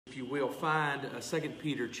If you will, find 2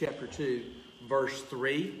 Peter chapter 2, verse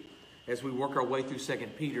 3, as we work our way through 2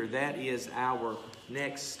 Peter. That is our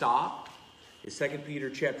next stop, is 2 Peter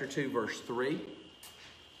chapter 2, verse 3.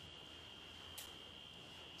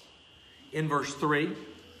 In verse 3,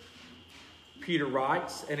 Peter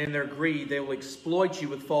writes, "And in their greed they will exploit you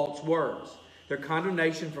with false words. Their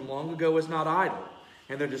condemnation from long ago is not idle,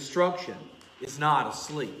 and their destruction is not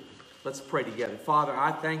asleep." Let's pray together. Father,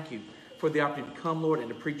 I thank you for the opportunity to come, Lord, and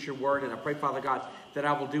to preach your word. And I pray, Father God, that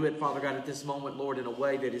I will do it, Father God, at this moment, Lord, in a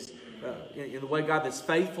way that is, in the way, God, that's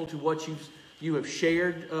faithful to what you have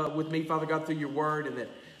shared with me, Father God, through your word, and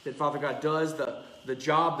that Father God, does the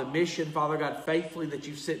job, the mission, Father God, faithfully that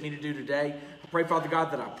you've sent me to do today. I pray, Father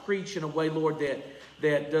God, that I preach in a way, Lord,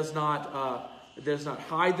 that does not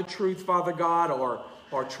hide the truth, Father God,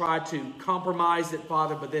 or try to compromise it,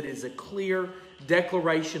 Father, but that is a clear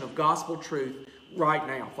declaration of gospel truth right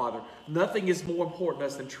now, Father. Nothing is more important to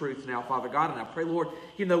us than truth now, Father God. And I pray, Lord,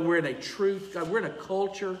 we're in a truth, God, we're in a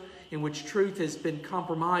culture in which truth has been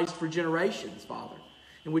compromised for generations, Father,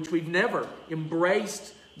 in which we've never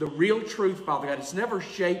embraced the real truth, Father God. It's never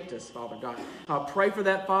shaped us, Father God. I pray for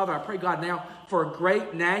that, Father. I pray, God, now for a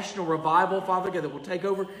great national revival, Father God, that will take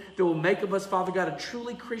over, that will make of us, Father God, a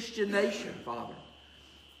truly Christian nation, Father.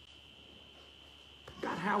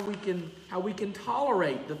 God, how we can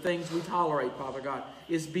tolerate the things we tolerate, Father God,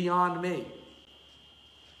 is beyond me.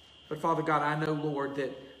 But Father God, I know, Lord,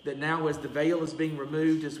 that now as the veil is being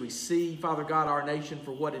removed, as we see, Father God, our nation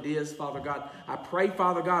for what it is, Father God, I pray,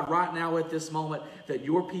 Father God, right now at this moment, that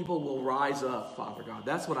your people will rise up, Father God.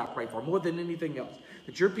 That's what I pray for, more than anything else.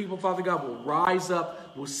 That your people, Father God, will rise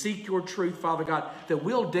up, will seek your truth, Father God, that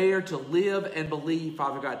we'll dare to live and believe,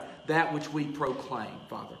 Father God, that which we proclaim,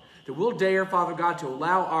 Father. That we'll dare, Father God, to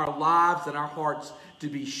allow our lives and our hearts to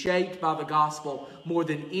be shaped by the gospel more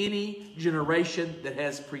than any generation that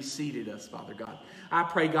has preceded us, Father God. I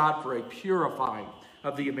pray, God, for a purifying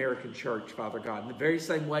of the American church, Father God. In the very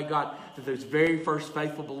same way, God, that those very first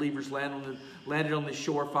faithful believers landed on this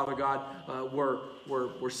shore, Father God,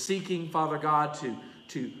 were seeking, Father God,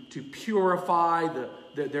 to purify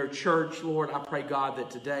their church, Lord. I pray, God,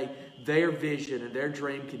 that today their vision and their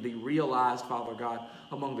dream can be realized, Father God,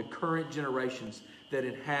 among the current generations that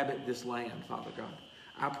inhabit this land, Father God.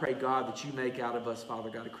 I pray, God, that you make out of us, Father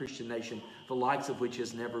God, a Christian nation, the likes of which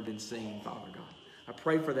has never been seen, Father God. I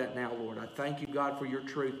pray for that now, Lord. I thank you, God, for your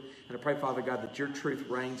truth. And I pray, Father God, that your truth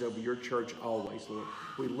reigns over your church always, Lord.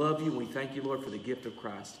 We love you and we thank you, Lord, for the gift of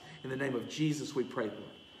Christ. In the name of Jesus, we pray,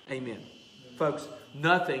 Lord. Amen. Folks,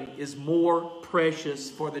 nothing is more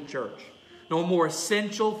precious for the church, no more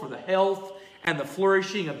essential for the health and the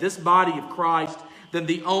flourishing of this body of Christ than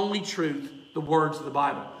the only truth, the words of the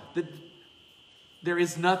Bible. There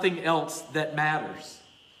is nothing else that matters.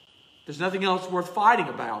 There's nothing else worth fighting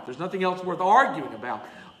about. There's nothing else worth arguing about.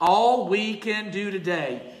 All we can do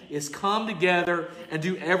today is come together and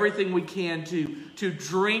do everything we can to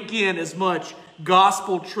drink in as much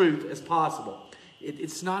gospel truth as possible.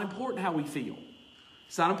 It's not important how we feel.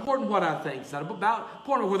 It's not important what I think. It's not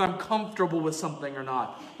important whether I'm comfortable with something or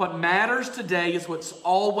not. What matters today is what's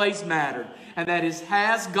always mattered, and that is,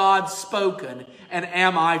 has God spoken and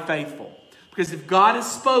am I faithful? Because if God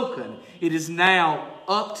has spoken, it is now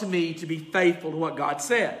up to me to be faithful to what God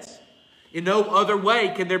says. In no other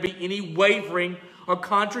way can there be any wavering or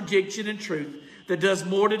contradiction in truth that does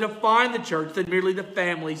more to define the church than merely the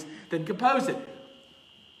families that compose it.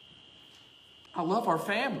 I love our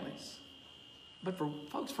families. But for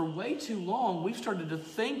folks, for way too long, we've started to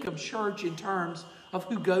think of church in terms of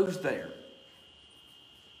who goes there.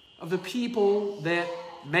 Of the people that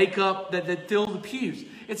make up, that fill the pews.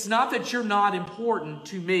 It's not that you're not important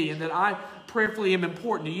to me and that I prayerfully am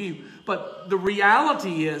important to you. But the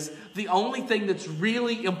reality is, the only thing that's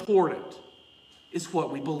really important is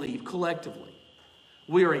what we believe collectively.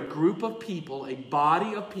 We are a group of people, a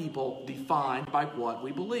body of people defined by what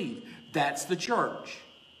we believe. That's the church.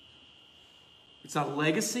 It's not a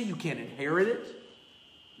legacy. You can't inherit it.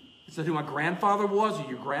 It's not who my grandfather was or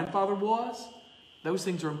your grandfather was. Those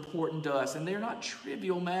things are important to us, and they're not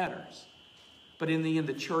trivial matters. But in the end,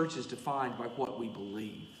 the church is defined by what we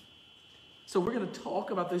believe. So we're going to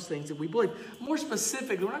talk about those things that we believe. More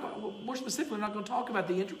specifically, we're not going to talk about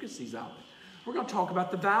the intricacies of it. We're going to talk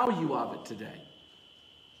about the value of it today.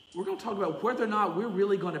 We're going to talk about whether or not we're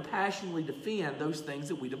really going to passionately defend those things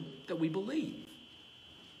that we believe.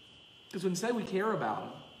 Because we can say we care about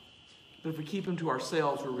them, but if we keep them to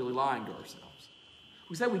ourselves, we're really lying to ourselves.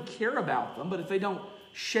 We say we care about them, but if they don't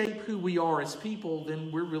shape who we are as people,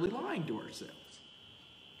 then we're really lying to ourselves.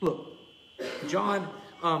 Look, John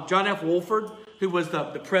F. Wolford, who was the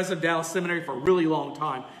president of Dallas Seminary for a really long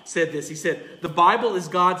time, said this. He said, "The Bible is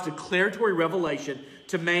God's declaratory revelation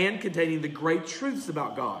to man containing the great truths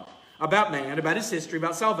about God, about man, about his history,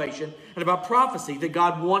 about salvation, and about prophecy that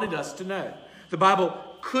God wanted us to know. The Bible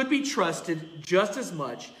could be trusted just as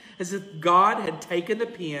much as if God had taken the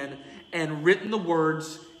pen and written the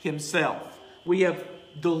words himself. We have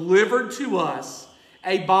delivered to us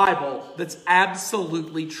a Bible that's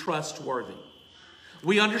absolutely trustworthy.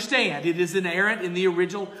 We understand it is inerrant in the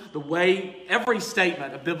original, the way every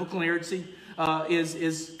statement of biblical inerrancy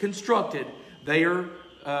is constructed.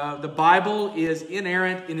 The Bible is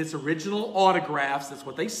inerrant in its original autographs. That's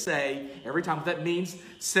what they say every time. What that means,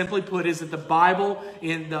 simply put, is that the Bible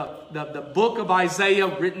in the book of Isaiah,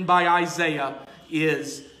 written by Isaiah,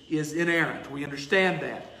 is inerrant. We understand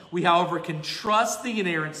that. We, however, can trust the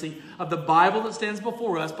inerrancy of the Bible that stands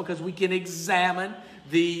before us because we can examine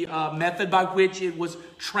the method by which it was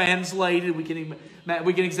translated. We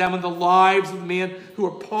can examine the lives of men who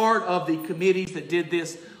are part of the committees that did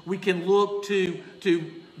this. We can look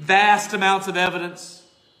to vast amounts of evidence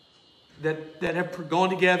that have gone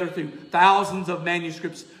together through thousands of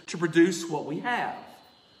manuscripts to produce what we have.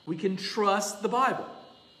 We can trust the Bible.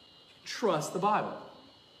 Trust the Bible.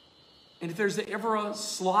 And if there's ever a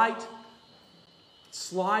slight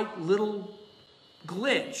little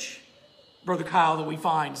glitch, Brother Kyle, that we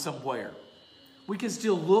find somewhere, we can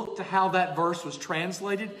still look to how that verse was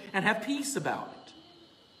translated and have peace about it.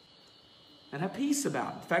 And have peace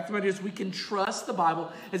about it. The fact of the matter is, we can trust the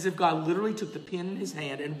Bible as if God literally took the pen in his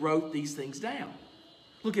hand and wrote these things down.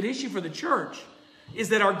 Look, an issue for the church is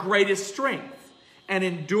that our greatest strength and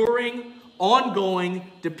enduring,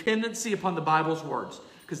 ongoing dependency upon the Bible's words.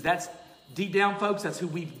 Because that's, deep down, folks, that's who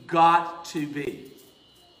we've got to be.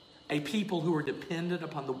 A people who are dependent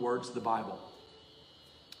upon the words of the Bible.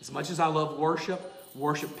 As much as I love worship,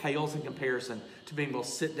 worship pales in comparison to being able to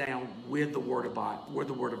sit down with the Word of God,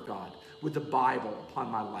 with the Bible upon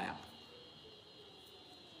my lap.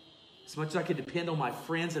 As much as I can depend on my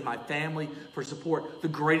friends and my family for support, the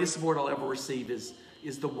greatest support I'll ever receive is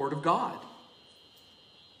the Word of God.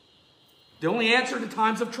 The only answer to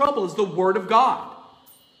times of trouble is the Word of God.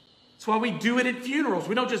 That's why we do it at funerals.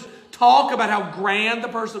 We don't just talk about how grand the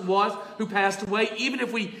person was who passed away, even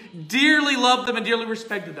if we dearly loved them and dearly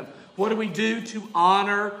respected them. What do we do to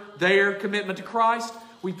honor their commitment to Christ?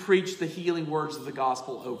 We preach the healing words of the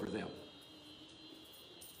gospel over them.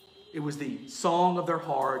 It was the song of their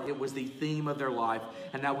heart. It was the theme of their life.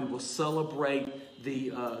 And now we will celebrate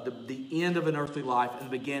the end of an earthly life and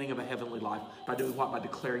the beginning of a heavenly life by doing what? By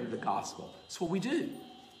declaring the gospel. That's what we do.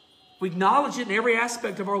 We acknowledge it in every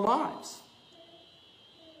aspect of our lives.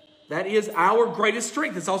 That is our greatest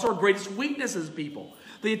strength. It's also our greatest weakness as people.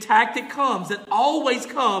 The attack that comes, that always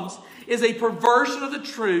comes, is a perversion of the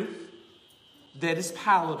truth that is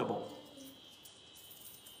palatable.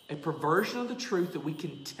 A perversion of the truth that we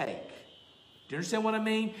can take. Do you understand what I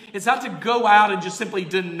mean? It's not to go out and just simply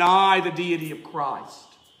deny the deity of Christ.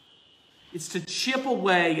 It's to chip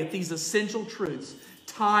away at these essential truths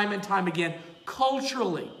time and time again,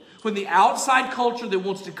 culturally. When the outside culture that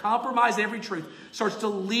wants to compromise every truth starts to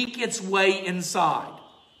leak its way inside,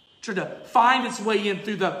 try to find its way in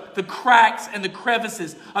through the cracks and the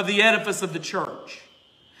crevices of the edifice of the church.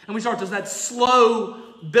 And we start to that slow,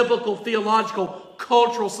 biblical, theological,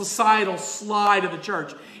 cultural, societal slide of the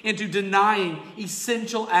church into denying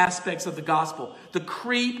essential aspects of the gospel. The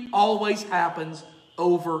creep always happens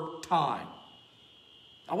over time.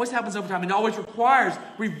 Always happens over time. And it always requires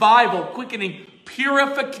revival, quickening,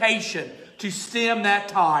 purification to stem that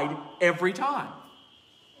tide every time.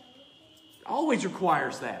 It always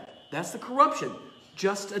requires that. That's the corruption.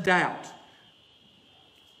 Just a doubt.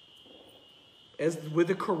 As with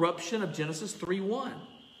the corruption of Genesis 3:1.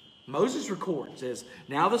 Moses records as,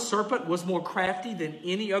 "Now the serpent was more crafty than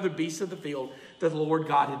any other beast of the field that the Lord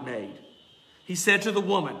God had made. He said to the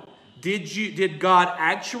woman, Did God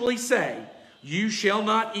actually say, 'You shall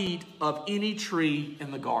not eat of any tree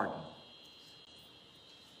in the garden'?"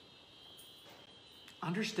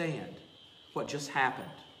 Understand what just happened.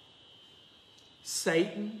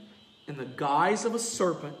 Satan, in the guise of a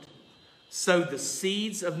serpent, sowed the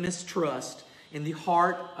seeds of mistrust in the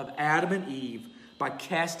heart of Adam and Eve by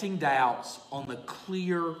casting doubts on the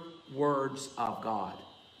clear words of God.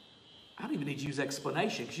 I don't even need to use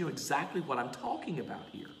explanation because you know exactly what I'm talking about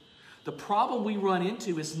here. The problem we run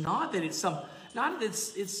into is not that it's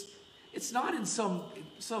not in some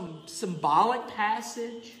symbolic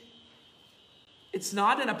passage. It's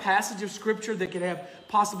not in a passage of Scripture that could have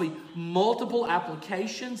possibly multiple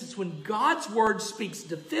applications. It's when God's Word speaks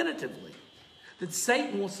definitively that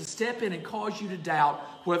Satan wants to step in and cause you to doubt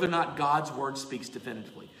whether or not God's word speaks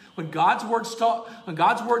definitively. When God's word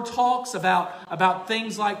talks about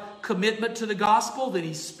things like commitment to the gospel, then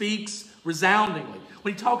he speaks resoundingly.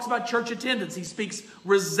 When he talks about church attendance, he speaks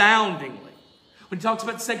resoundingly. When he talks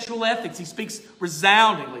about sexual ethics, he speaks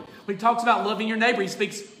resoundingly. When he talks about loving your neighbor, he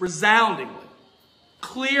speaks resoundingly.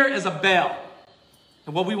 Clear as a bell.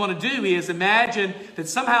 And what we want to do is imagine that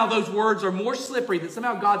somehow those words are more slippery, that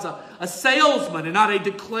somehow God's a salesman and not a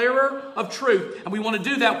declarer of truth. And we want to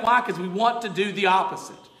do that. Why? Because we want to do the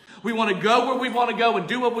opposite. We want to go where we want to go and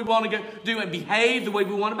do what we want to do and behave the way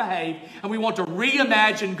we want to behave. And we want to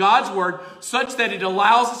reimagine God's word such that it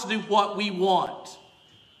allows us to do what we want.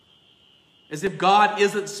 As if God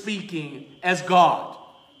isn't speaking as God.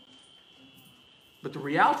 But the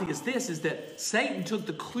reality is this, is that Satan took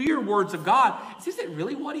the clear words of God. Is that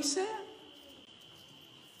really what he said?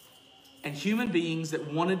 And human beings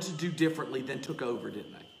that wanted to do differently then took over,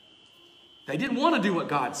 didn't they? They didn't want to do what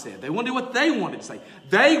God said. They wanted to do what they wanted to say.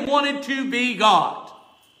 They wanted to be God.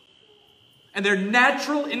 And their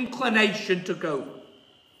natural inclination took over.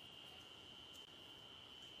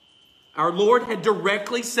 Our Lord had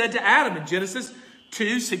directly said to Adam in Genesis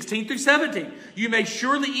 2:16 through 17, you may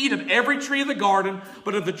surely eat of every tree of the garden,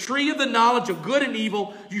 but of the tree of the knowledge of good and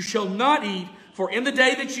evil you shall not eat, for in the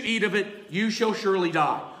day that you eat of it, you shall surely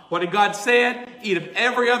die. What did God say? Eat of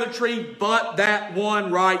every other tree but that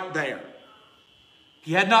one right there.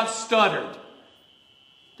 He had not stuttered.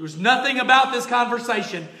 There was nothing about this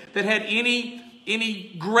conversation that had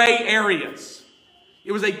any gray areas.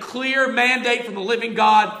 It was a clear mandate from the living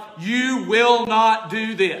God. You will not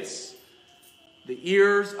do this. The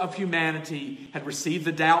ears of humanity had received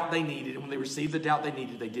the doubt they needed. And when they received the doubt they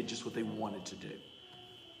needed, they did just what they wanted to do.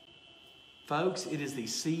 Folks, it is the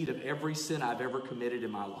seed of every sin I've ever committed in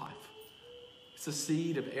my life. It's the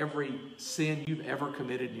seed of every sin you've ever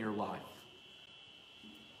committed in your life.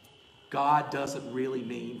 God doesn't really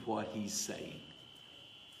mean what he's saying.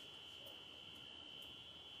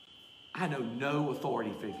 I know no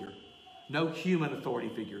authority figure, no human authority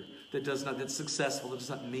figure that's successful, that does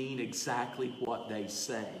not mean exactly what they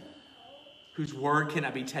say, whose word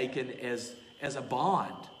cannot be taken as a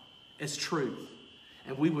bond, as truth.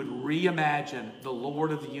 And we would reimagine the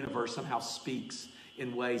Lord of the universe somehow speaks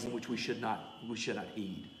in ways in which we should not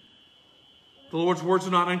heed. The Lord's words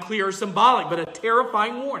are not unclear or symbolic, but a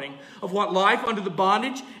terrifying warning of what life under the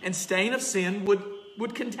bondage and stain of sin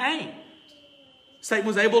would contain. Satan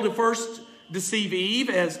was able to first deceive Eve,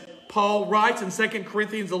 as Paul writes in 2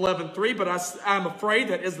 Corinthians 11:3, but I'm afraid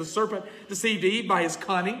that as the serpent deceived Eve by his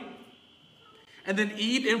cunning, and then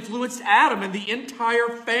Eve influenced Adam, and the entire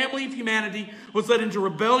family of humanity was led into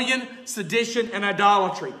rebellion, sedition, and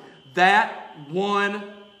idolatry. That one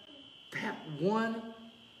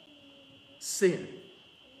sin,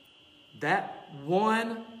 that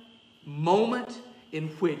one moment in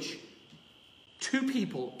which two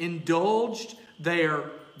people indulged their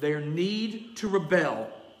need to rebel,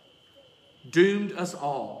 doomed us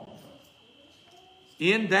all.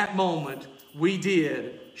 In that moment, we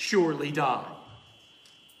did surely die.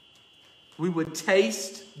 We would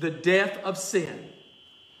taste the death of sin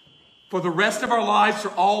for the rest of our lives, for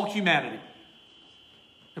all humanity.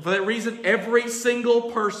 And for that reason, every single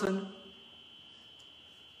person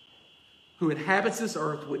who inhabits this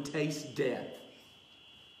earth would taste death.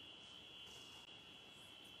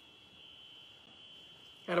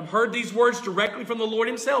 Adam heard these words directly from the Lord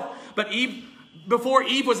himself. But before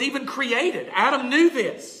Eve was even created, Adam knew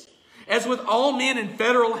this. As with all men in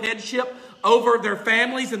federal headship over their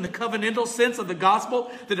families in the covenantal sense of the gospel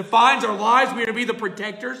that defines our lives, we are to be the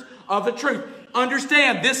protectors of the truth.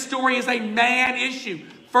 Understand, this story is a man issue.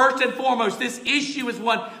 First and foremost, this issue is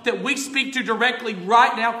one that we speak to directly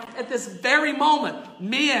right now at this very moment.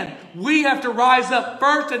 Men, we have to rise up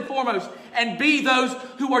first and foremost and be those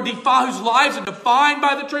whose lives are defined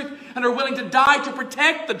by the truth and are willing to die to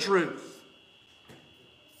protect the truth.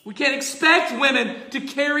 We can't expect women to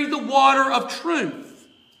carry the water of truth.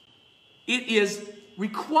 It is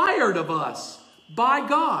required of us by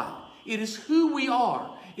God. It is who we are.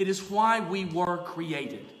 It is why we were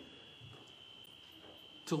created.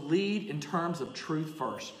 To lead in terms of truth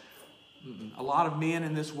first. A lot of men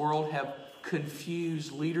in this world have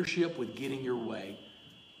confused leadership with getting your way.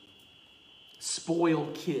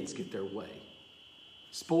 Spoiled kids get their way.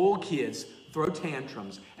 Spoiled kids throw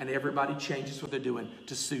tantrums and everybody changes what they're doing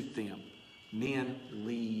to suit them. Men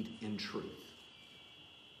lead in truth.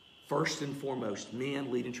 First and foremost, men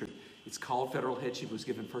lead in truth. It's called federal headship. It was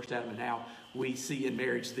given first Adam, and now we see in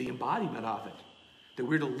marriage the embodiment of it. That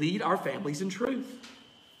we're to lead our families in truth.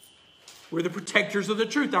 We're the protectors of the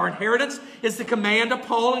truth. Our inheritance is the command of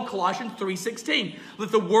Paul in Colossians 3:16. Let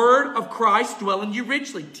the word of Christ dwell in you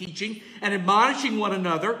richly, teaching and admonishing one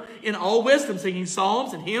another in all wisdom, singing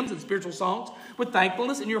psalms and hymns and spiritual songs with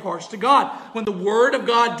thankfulness in your hearts to God. When the word of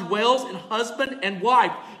God dwells in husband and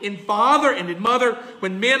wife, in father and in mother,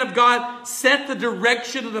 when men of God set the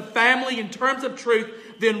direction of the family in terms of truth,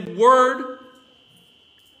 then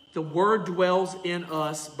the word dwells in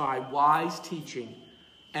us by wise teaching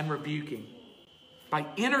and rebuking, by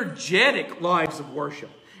energetic lives of worship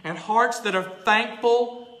and hearts that are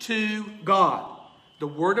thankful to God. The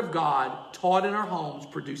word of God taught in our homes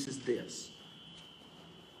produces this.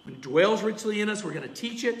 When it dwells richly in us, we're going to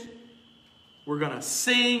teach it. We're going to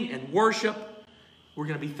sing and worship. We're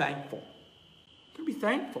going to be thankful. We're going to be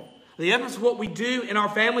thankful. The evidence of what we do in our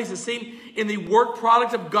families is seen in the work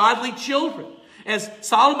product of godly children. As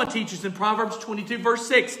Solomon teaches in Proverbs 22, verse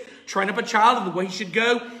 6, train up a child in the way he should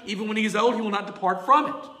go. Even when he is old, he will not depart from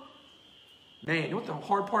it. Man, you know what the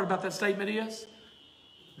hard part about that statement is?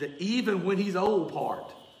 The even when he's old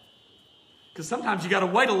part. Because sometimes you got to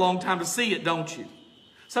wait a long time to see it, don't you?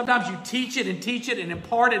 Sometimes you teach it and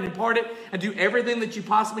impart it and do everything that you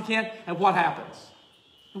possibly can. And what happens?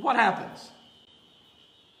 And what happens?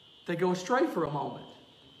 They go astray for a moment.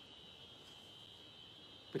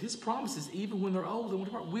 But his promise is even when they're old,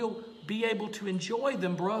 we'll be able to enjoy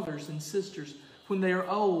them, brothers and sisters, when they are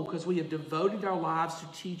old, because we have devoted our lives to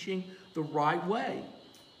teaching the right way.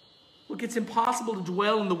 Look, it's impossible to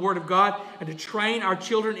dwell in the Word of God and to train our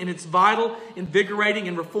children in its vital, invigorating,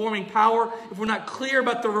 and reforming power if we're not clear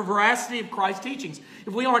about the veracity of Christ's teachings.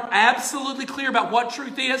 If we aren't absolutely clear about what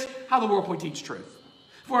truth is, how in the world can we teach truth?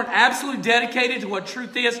 If we aren't absolutely dedicated to what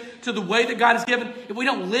truth is, to the way that God has given, if we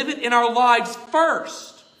don't live it in our lives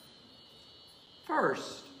first.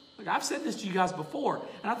 Look, I've said this to you guys before,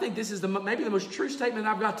 and I think this is maybe the most true statement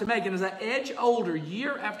I've got to make. And as I edge older,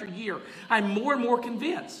 year after year, I'm more and more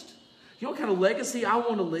convinced. You know what kind of legacy I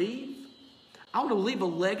want to leave? I want to leave a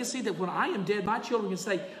legacy that when I am dead, my children can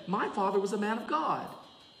say, my father was a man of God.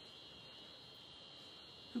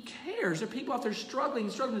 Who cares? There are people out there struggling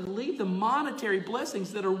to leave the monetary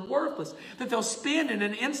blessings that are worthless, that they'll spend in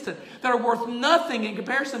an instant, that are worth nothing in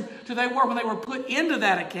comparison to they were when they were put into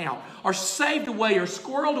that account, or saved away, or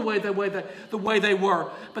squirreled away the way they were.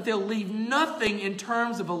 But they'll leave nothing in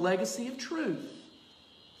terms of a legacy of truth.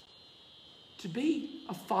 To be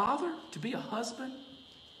a father, to be a husband,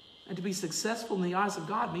 and to be successful in the eyes of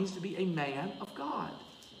God means to be a man of God,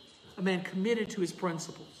 a man committed to his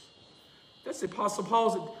principles. That's the Apostle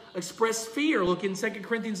Paul's expressed fear. Look in 2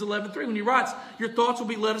 Corinthians 11:3 when he writes, your thoughts will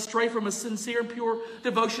be led astray from a sincere and pure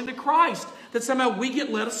devotion to Christ. That somehow we get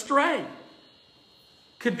led astray.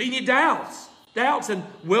 Convenient doubts and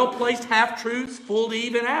well-placed half-truths fooled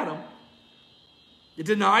Eve and Adam. It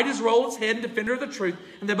denied his role as head and defender of the truth,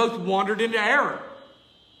 and they both wandered into error.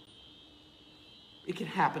 It can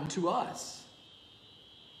happen to us.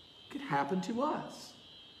 It can happen to us.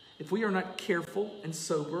 If we are not careful and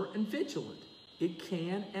sober and vigilant, it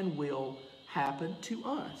can and will happen to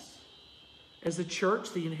us. As the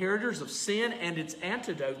church, the inheritors of sin and its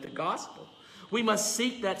antidote, the gospel, we must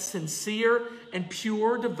seek that sincere and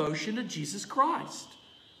pure devotion to Jesus Christ,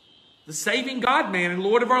 the saving God-man and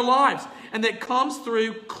Lord of our lives, and that comes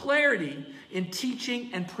through clarity in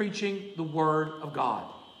teaching and preaching the Word of God.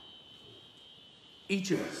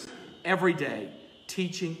 Each of us, every day,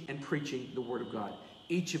 teaching and preaching the Word of God.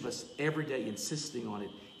 Each of us every day insisting on it.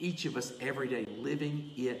 Each of us every day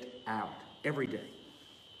living it out. Every day.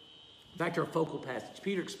 Back to our focal passage.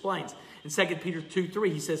 Peter explains in 2 Peter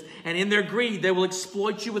 2:3, he says, and in their greed they will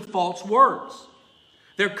exploit you with false words.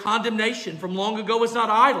 Their condemnation from long ago is not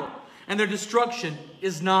idle, and their destruction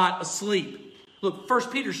is not asleep. Look,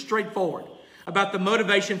 1 Peter's straightforward about the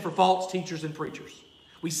motivation for false teachers and preachers.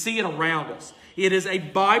 We see it around us. It is a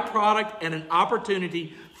byproduct and an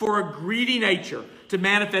opportunity for a greedy nature to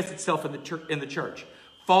manifest itself in the church.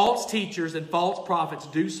 False teachers and false prophets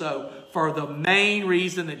do so for the main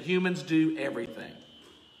reason that humans do everything.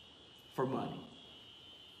 For money.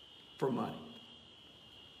 For money.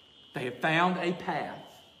 They have found a path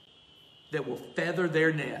that will feather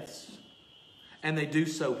their nests. And they do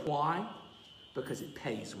so why? Because it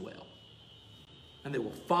pays well. And they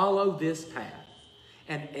will follow this path.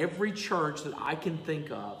 And every church that I can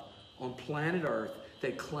think of on planet Earth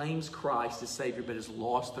that claims Christ as Savior but has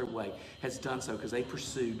lost their way has done so because they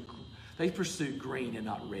pursued green and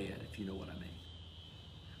not red, if you know what I mean.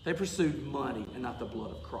 They pursued money and not the blood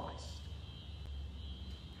of Christ.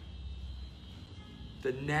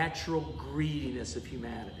 The natural greediness of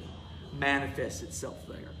humanity manifests itself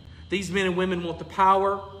there. These men and women want the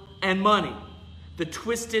power and money. the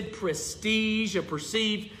twisted prestige of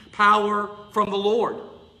perceived power from the Lord.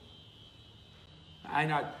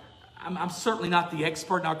 I'm certainly not the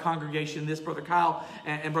expert in our congregation in this. Brother Kyle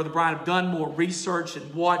and Brother Brian have done more research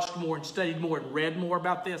and watched more and studied more and read more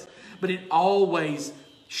about this. But it always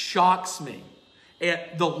shocks me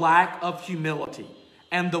at the lack of humility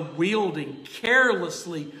and the wielding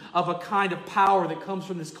carelessly of a kind of power that comes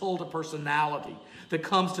from this cult of personality that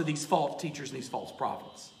comes to these false teachers and these false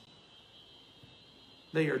prophets.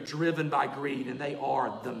 They are driven by greed, and they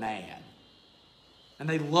are the man. And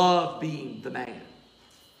they love being the man.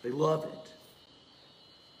 They love it.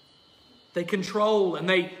 They control and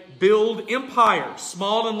they build empires,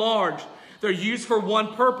 small and large. They're used for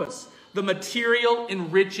one purpose: the material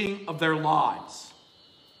enriching of their lives.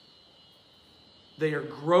 They are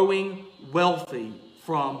growing wealthy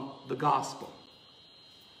from the gospel.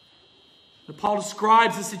 Paul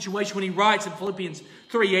describes the situation when he writes in Philippians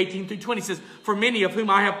 3:18-20. He says, "For many of whom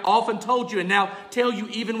I have often told you, and now tell you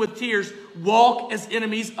even with tears, walk as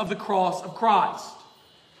enemies of the cross of Christ."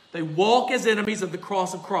 They walk as enemies of the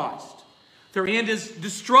cross of Christ. Their end is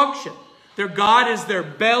destruction. Their God is their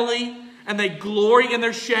belly, and they glory in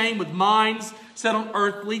their shame with minds set on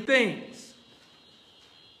earthly things.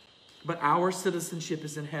 But our citizenship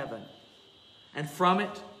is in heaven, and from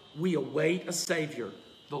it we await a Savior,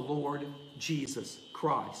 the Lord Jesus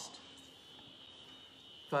Christ.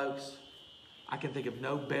 Folks, I can think of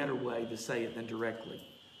no better way to say it than directly.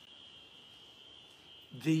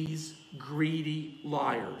 These greedy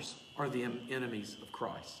liars are the enemies of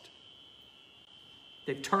Christ.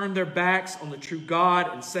 They've turned their backs on the true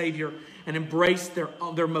God and Savior and embraced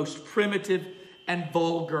their most primitive and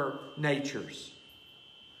vulgar natures.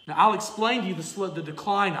 Now, I'll explain to you the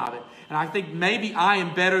decline of it, and I think maybe I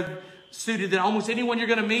am better suited than almost anyone you're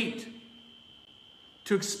going to meet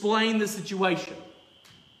to explain the situation.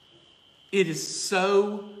 It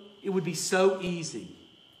would be so easy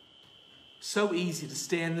to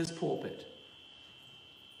stand in this pulpit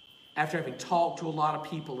after having talked to a lot of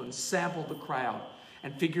people and sampled the crowd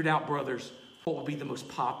and figured out, brothers, what would be the most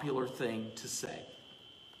popular thing to say.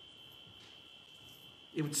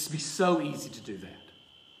 It would be so easy to do that.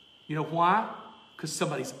 You know why? Because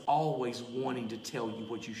somebody's always wanting to tell you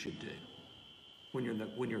what you should do when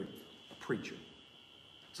you're a preacher.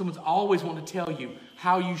 Someone's always wanting to tell you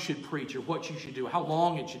how you should preach or what you should do, how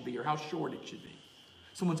long it should be or how short it should be.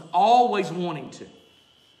 Someone's always wanting to.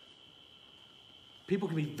 People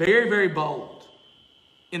can be very, very bold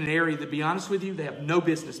in an area that, to be honest with you, they have no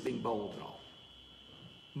business being bold at all.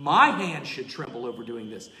 My hands should tremble over doing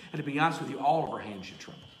this. And to be honest with you, all of our hands should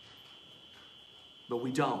tremble. But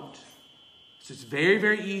we don't. So it's very,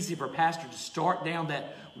 very easy for a pastor to start down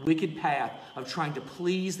that wicked path of trying to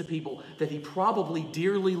please the people that he probably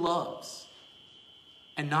dearly loves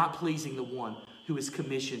and not pleasing the one who has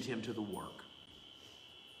commissioned him to the work.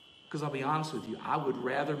 Because I'll be honest with you, I would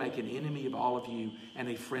rather make an enemy of all of you and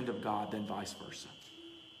a friend of God than vice versa.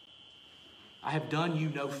 I have done you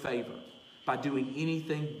no favor by doing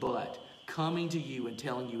anything but coming to you and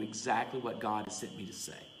telling you exactly what God has sent me to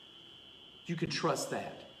say. You can trust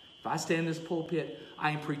that. If I stand in this pulpit,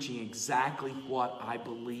 I am preaching exactly what I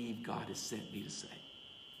believe God has sent me to say,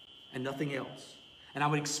 and nothing else. And I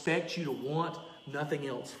would expect you to want nothing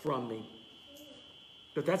else from me.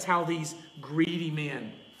 But that's how these greedy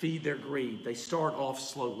men feed their greed. They start off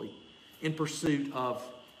slowly in pursuit of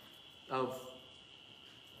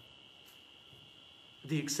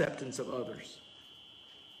the acceptance of others.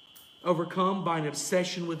 Overcome by an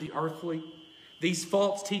obsession with the earthly, these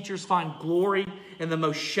false teachers find glory in the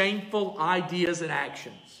most shameful ideas and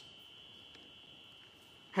actions.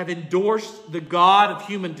 Have endorsed the God of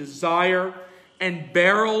human desire and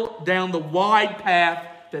barrel down the wide path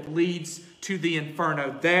that leads to the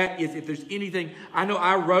inferno. That is, if there's anything, I know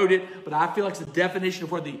I wrote it, but I feel like it's a definition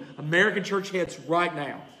of where the American church heads right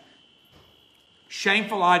now.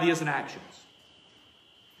 Shameful ideas and actions.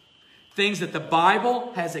 Things that the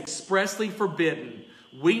Bible has expressly forbidden,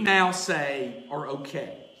 we now say are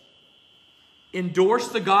okay. Endorse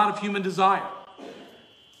the God of human desire.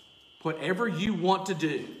 Whatever you want to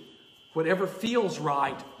do, whatever feels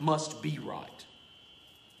right, must be right.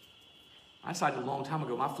 I decided a long time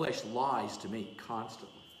ago, my flesh lies to me constantly.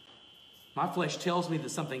 My flesh tells me that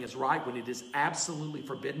something is right when it is absolutely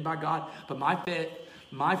forbidden by God, but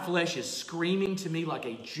my flesh is screaming to me like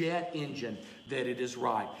a jet engine that it is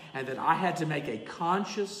right, and that I had to make a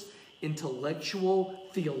conscious, intellectual,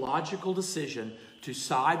 theological decision to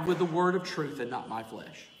side with the word of truth and not my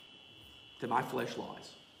flesh. That my flesh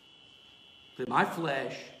lies. That my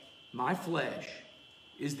flesh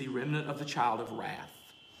is the remnant of the child of wrath.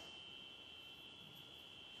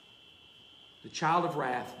 The child of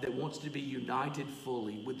wrath that wants to be united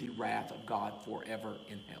fully with the wrath of God forever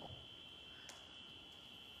in hell.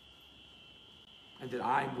 And that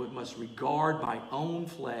I must regard my own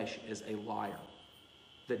flesh as a liar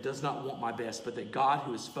that does not want my best, but that God,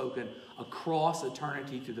 who has spoken across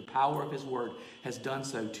eternity through the power of his word, has done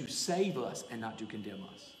so to save us and not to condemn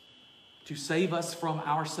us. To save us from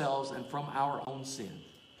ourselves and from our own sin.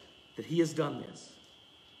 That he has done this.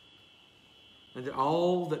 And that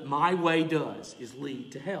all that my way does is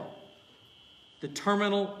lead to hell. The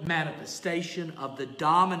terminal manifestation of the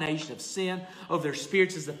domination of sin over their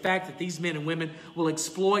spirits is the fact that these men and women will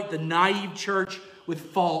exploit the naive church with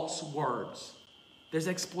false words. There's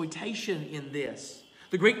exploitation in this.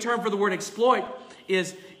 The Greek term for the word exploit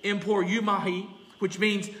is emporeumahi, which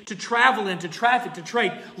means to travel in, to traffic, to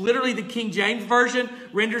trade. Literally, the King James Version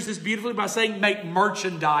renders this beautifully by saying, make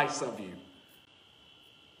merchandise of you.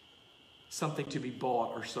 Something to be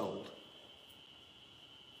bought or sold.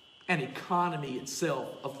 An economy itself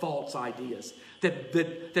of false ideas.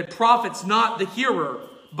 That profits not the hearer,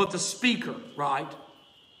 but the speaker, right?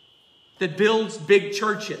 That builds big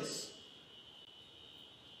churches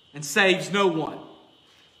and saves no one.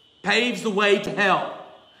 Paves the way to hell.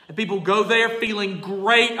 And people go there feeling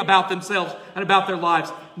great about themselves and about their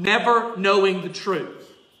lives, never knowing the truth.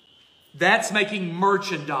 That's making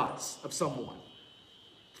merchandise of someone.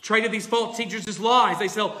 The trade of these false teachers is lies. They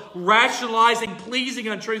sell rationalizing, pleasing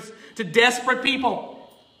untruths to desperate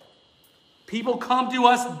people. People come to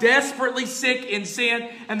us desperately sick in sin,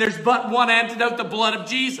 and there's but one antidote, the blood of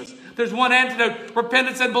Jesus. There's one antidote,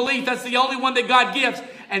 repentance and belief. That's the only one that God gives.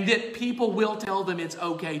 And that people will tell them it's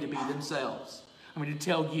okay to be themselves. I'm going to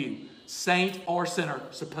tell you, saint or sinner,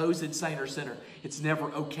 supposed saint or sinner, it's never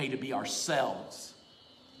okay to be ourselves.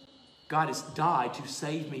 God has died to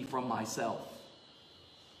save me from myself.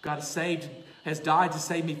 God has died to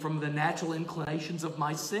save me from the natural inclinations of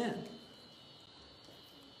my sin.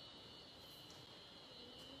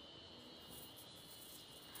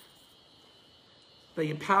 They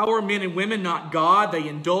empower men and women, not God. They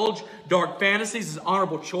indulge dark fantasies as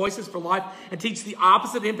honorable choices for life and teach the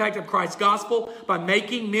opposite impact of Christ's gospel by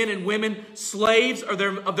making men and women slaves of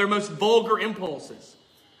their most vulgar impulses.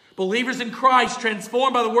 Believers in Christ,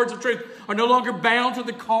 transformed by the words of truth, are no longer bound to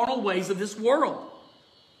the carnal ways of this world.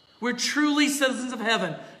 We're truly citizens of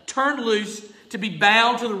heaven, turned loose to be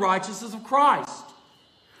bound to the righteousness of Christ.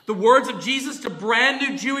 The words of Jesus to brand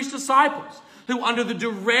new Jewish disciples who, under the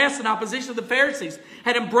duress and opposition of the Pharisees,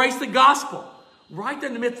 had embraced the gospel. Right there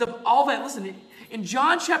in the midst of all that, listen, in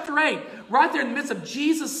John chapter 8, right there in the midst of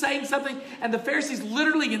Jesus saying something and the Pharisees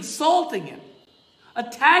literally insulting him,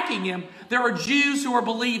 attacking him, there are Jews who are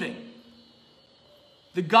believing.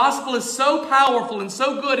 The gospel is so powerful and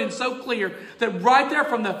so good and so clear that right there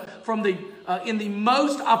in the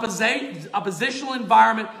most oppositional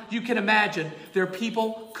environment you can imagine, there are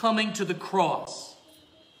people coming to the cross.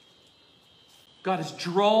 God is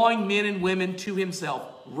drawing men and women to himself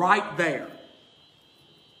right there.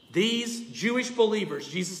 These Jewish believers,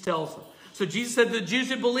 Jesus tells them. So Jesus said to the Jews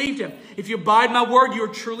who believed him, if you abide in my word, you are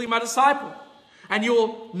truly my disciple. And you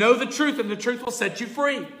will know the truth, and the truth will set you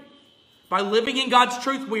free. By living in God's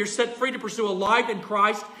truth, we are set free to pursue a life in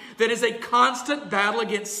Christ that is a constant battle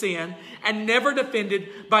against sin and never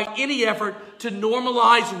defended by any effort to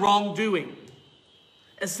normalize wrongdoing.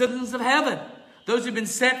 As citizens of heaven, those who've been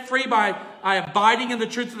set free by abiding in the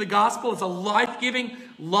truth of the gospel is a life-giving,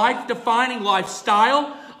 life-defining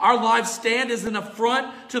lifestyle. Our lives stand as an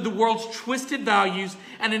affront to the world's twisted values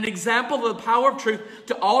and an example of the power of truth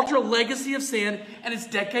to alter a legacy of sin and its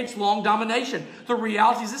decades-long domination. The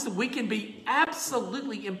reality is this, that we can be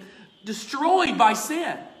absolutely destroyed by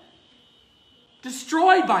sin.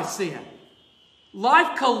 Destroyed by sin.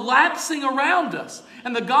 Life collapsing around us.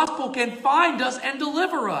 And the gospel can find us and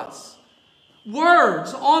deliver us.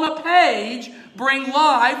 Words on a page bring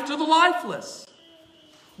life to the lifeless.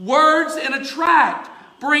 Words in a tract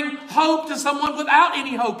bring hope to someone without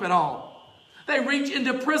any hope at all. They reach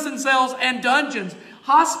into prison cells and dungeons,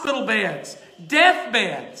 hospital beds, death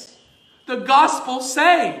beds. The gospel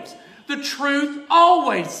saves. The truth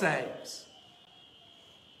always saves.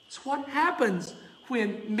 It's what happens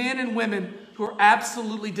when men and women who are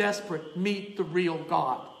absolutely desperate meet the real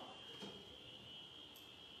God.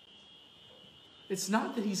 It's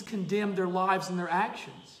not that he's condemned their lives and their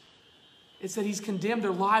actions. It's that he's condemned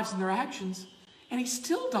their lives and their actions, and he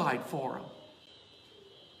still died for them.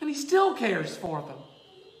 And he still cares for them.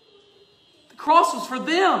 The cross was for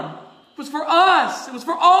them. It was for us. It was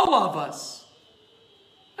for all of us.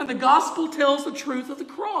 And the gospel tells the truth of the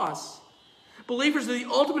cross. Believers are the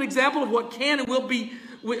ultimate example of what can and will be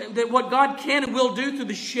that what God can and will do through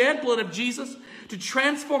the shed blood of Jesus to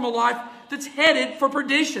transform a life that's headed for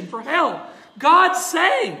perdition, for hell. God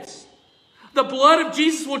saves. The blood of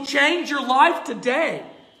Jesus will change your life today.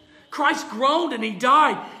 Christ groaned and he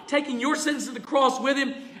died, taking your sins to the cross with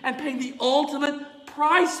him and paying the ultimate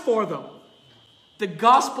price for them. The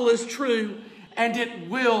gospel is true and it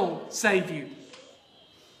will save you.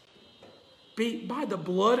 By the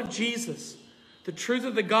blood of Jesus, the truth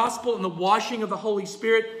of the gospel and the washing of the Holy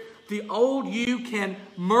Spirit, the old you can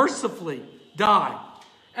mercifully die,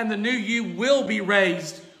 and the new you will be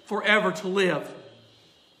raised forever to live.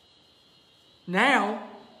 Now,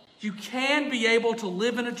 you can be able to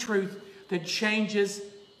live in a truth that changes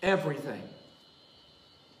everything.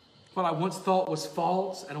 What I once thought was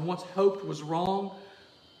false and I once hoped was wrong,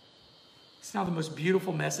 it's now the most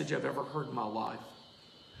beautiful message I've ever heard in my life.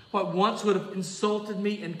 What once would have insulted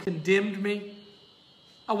me and condemned me,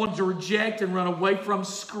 I wanted to reject and run away from,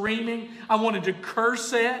 screaming. I wanted to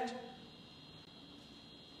curse at.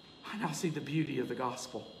 I now see the beauty of the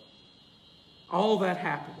gospel. All that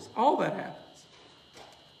happens. All that happens.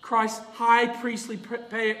 Christ's high priestly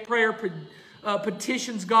prayer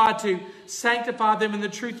petitions God to sanctify them in the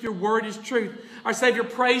truth. Your word is truth. Our Savior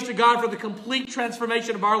prays to God for the complete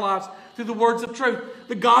transformation of our lives through the words of truth.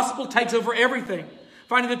 The gospel takes over everything.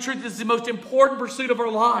 Finding the truth is the most important pursuit of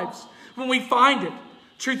our lives. When we find it,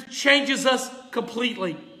 truth changes us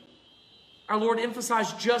completely. Our Lord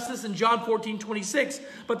emphasized justice in John 14:26.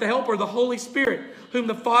 But the Helper, the Holy Spirit, whom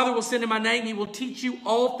the Father will send in my name, he will teach you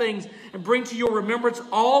all things and bring to your remembrance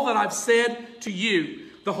all that I've said to you.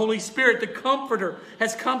 The Holy Spirit, the Comforter,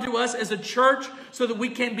 has come to us as a church so that we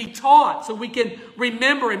can be taught, so we can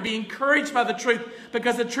remember and be encouraged by the truth,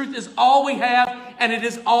 because the truth is all we have and it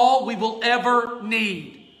is all we will ever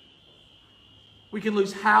need. We can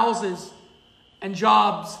lose houses and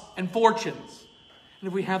jobs and fortunes. And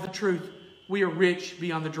if we have the truth, we are rich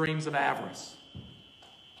beyond the dreams of avarice.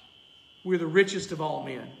 We're the richest of all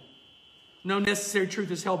men. No necessary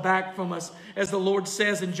truth is held back from us, as the Lord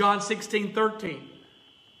says in John 16:13.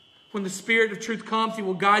 When the Spirit of truth comes, he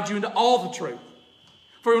will guide you into all the truth.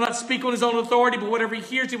 For he will not speak on his own authority, but whatever he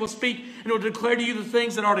hears, he will speak, and he will declare to you the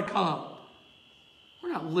things that are to come.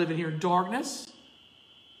 We're not living here in darkness.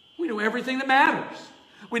 We know everything that matters.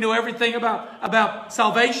 We know everything about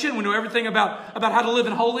salvation. We know everything about how to live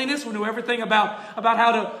in holiness. We know everything about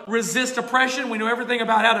how to resist oppression. We know everything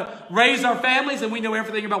about how to raise our families, and we know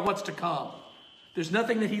everything about what's to come. There's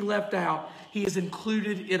nothing that he left out. He has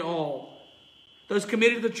included it all. Those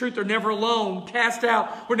committed to the truth are never alone, cast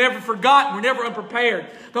out. We're never forgotten. We're never unprepared.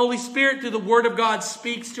 The Holy Spirit, through the Word of God,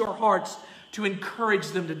 speaks to our hearts to encourage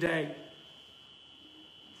them today.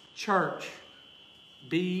 Church,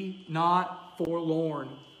 be not forlorn,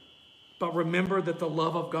 but remember that the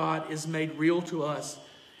love of God is made real to us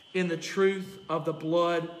in the truth of the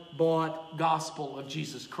blood-bought gospel of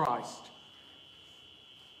Jesus Christ.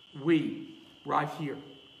 We, right here,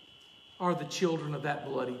 are the children of that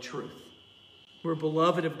bloody truth. We're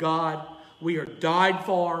beloved of God. We are died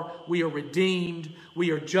for. We are redeemed. We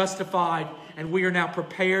are justified. And we are now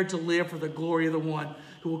prepared to live for the glory of the one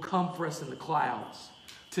who will come for us in the clouds.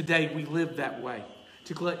 Today, we live that way.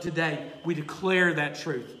 Today, we declare that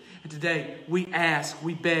truth. And today, we ask,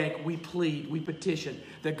 we beg, we plead, we petition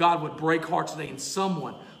that God would break hearts today and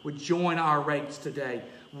someone would join our ranks today,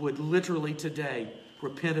 would literally today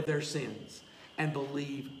repent of their sins and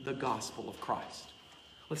believe the gospel of Christ.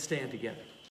 Let's stand together.